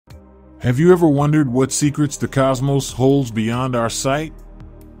Have you ever wondered what secrets the cosmos holds beyond our sight?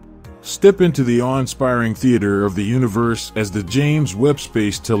 Step into the awe-inspiring theater of the universe as the James Webb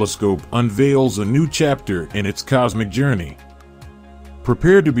Space Telescope unveils a new chapter in its cosmic journey.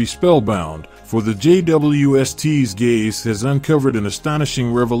 Prepare to be spellbound, for the JWST's gaze has uncovered an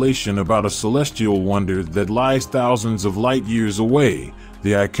astonishing revelation about a celestial wonder that lies thousands of light years away,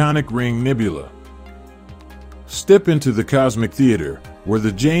 the iconic Ring Nebula. Step into the cosmic theater, where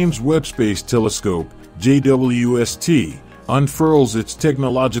the James Webb Space Telescope, JWST, unfurls its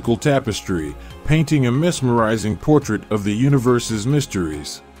technological tapestry, painting a mesmerizing portrait of the universe's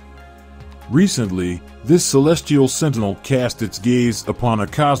mysteries. Recently, this celestial sentinel cast its gaze upon a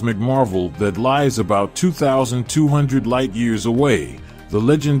cosmic marvel that lies about 2,200 light-years away, the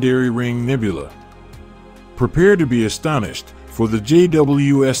legendary Ring Nebula. Prepare to be astonished, for the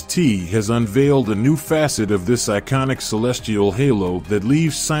JWST has unveiled a new facet of this iconic celestial halo that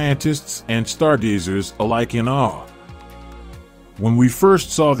leaves scientists and stargazers alike in awe. When we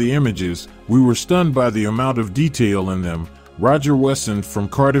first saw the images, we were stunned by the amount of detail in them, Roger Wesson from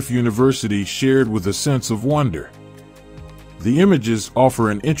Cardiff University shared with a sense of wonder. The images offer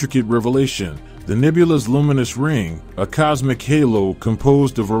an intricate revelation: the nebula's luminous ring, a cosmic halo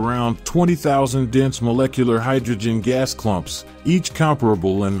composed of around 20,000 dense molecular hydrogen gas clumps, each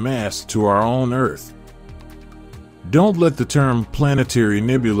comparable in mass to our own Earth. Don't let the term planetary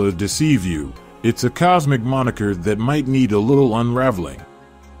nebula deceive you. It's a cosmic moniker that might need a little unraveling.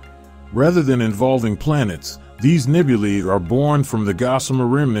 Rather than involving planets, these nebulae are born from the gossamer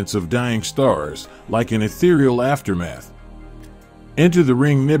remnants of dying stars, like an ethereal aftermath. Enter the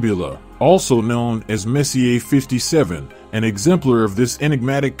Ring Nebula, also known as Messier 57, an exemplar of this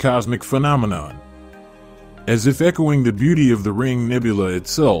enigmatic cosmic phenomenon. As if echoing the beauty of the Ring Nebula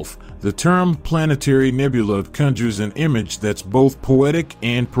itself, the term planetary nebula conjures an image that's both poetic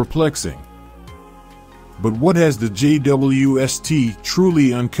and perplexing. But what has the JWST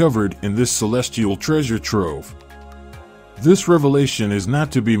truly uncovered in this celestial treasure trove? This revelation is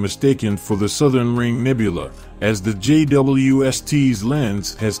not to be mistaken for the Southern Ring Nebula, as the JWST's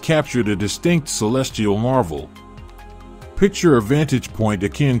lens has captured a distinct celestial marvel. Picture a vantage point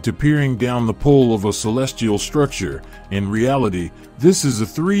akin to peering down the pole of a celestial structure. In reality, this is a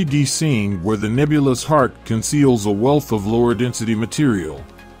 3D scene where the nebula's heart conceals a wealth of lower-density material.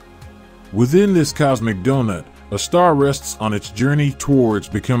 Within this cosmic donut, a star rests on its journey towards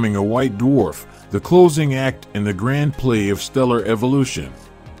becoming a white dwarf, the closing act in the grand play of stellar evolution.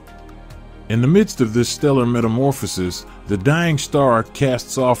 In the midst of this stellar metamorphosis, the dying star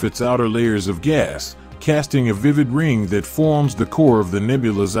casts off its outer layers of gas, casting a vivid ring that forms the core of the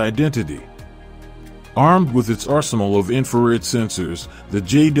nebula's identity. Armed with its arsenal of infrared sensors, the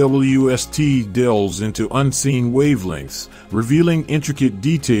JWST delves into unseen wavelengths, revealing intricate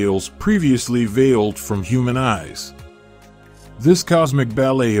details previously veiled from human eyes. This cosmic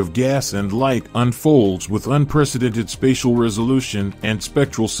ballet of gas and light unfolds with unprecedented spatial resolution and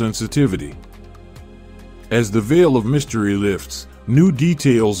spectral sensitivity. As the veil of mystery lifts, new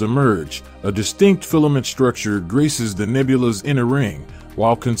details emerge. A distinct filament structure graces the nebula's inner ring,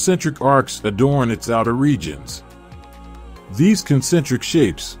 while concentric arcs adorn its outer regions. These concentric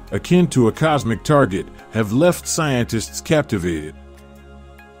shapes, akin to a cosmic target, have left scientists captivated.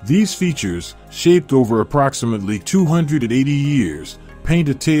 These features, shaped over approximately 280 years, paint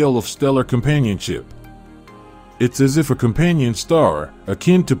a tale of stellar companionship. It's as if a companion star,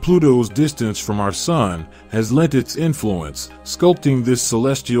 akin to Pluto's distance from our Sun, has lent its influence, sculpting this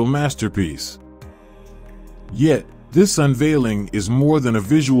celestial masterpiece. Yet, this unveiling is more than a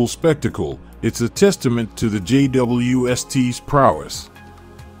visual spectacle, it's a testament to the JWST's prowess.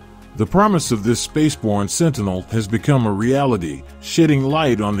 The promise of this spaceborne sentinel has become a reality, shedding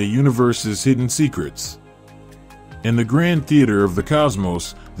light on the universe's hidden secrets. In the grand theater of the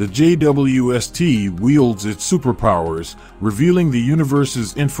cosmos, the JWST wields its superpowers, revealing the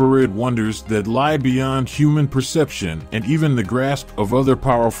universe's infrared wonders that lie beyond human perception and even the grasp of other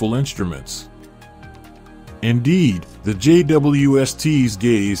powerful instruments. Indeed, the JWST's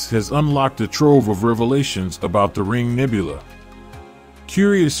gaze has unlocked a trove of revelations about the Ring Nebula.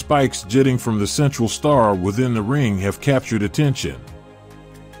 Curious spikes jetting from the central star within the ring have captured attention.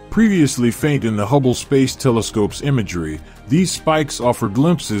 Previously faint in the Hubble Space Telescope's imagery, these spikes offer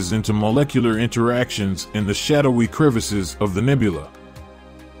glimpses into molecular interactions in the shadowy crevices of the nebula.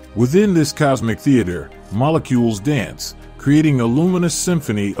 Within this cosmic theater, molecules dance, creating a luminous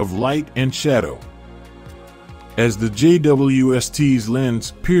symphony of light and shadow. As the JWST's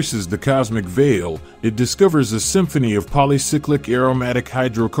lens pierces the cosmic veil, it discovers a symphony of polycyclic aromatic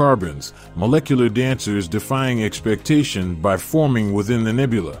hydrocarbons, molecular dancers defying expectation by forming within the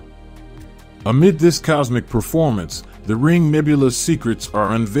nebula. Amid this cosmic performance, the Ring Nebula's secrets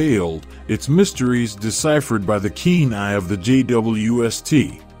are unveiled, its mysteries deciphered by the keen eye of the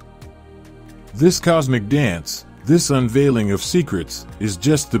JWST. This cosmic dance, this unveiling of secrets, is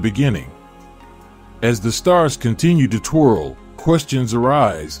just the beginning. As the stars continue to twirl, questions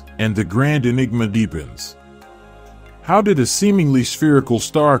arise, and the grand enigma deepens. How did a seemingly spherical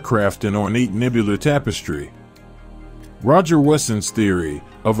star craft an ornate nebular tapestry? Roger Wesson's theory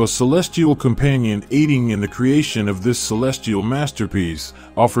of a celestial companion aiding in the creation of this celestial masterpiece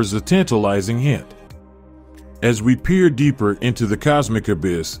offers a tantalizing hint. As we peer deeper into the cosmic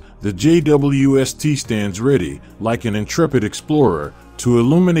abyss, the JWST stands ready, like an intrepid explorer, to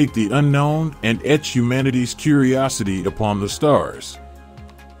illuminate the unknown and etch humanity's curiosity upon the stars.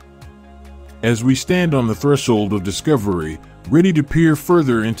 As we stand on the threshold of discovery, ready to peer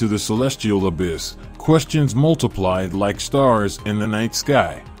further into the celestial abyss, questions multiply like stars in the night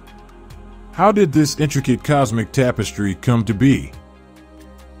sky. How did this intricate cosmic tapestry come to be?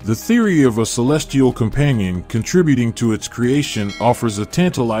 The theory of a celestial companion contributing to its creation offers a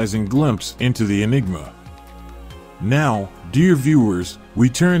tantalizing glimpse into the enigma. Now, dear viewers, we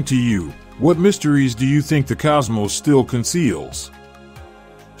turn to you. What mysteries do you think the cosmos still conceals?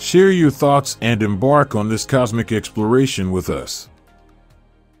 Share your thoughts and embark on this cosmic exploration with us.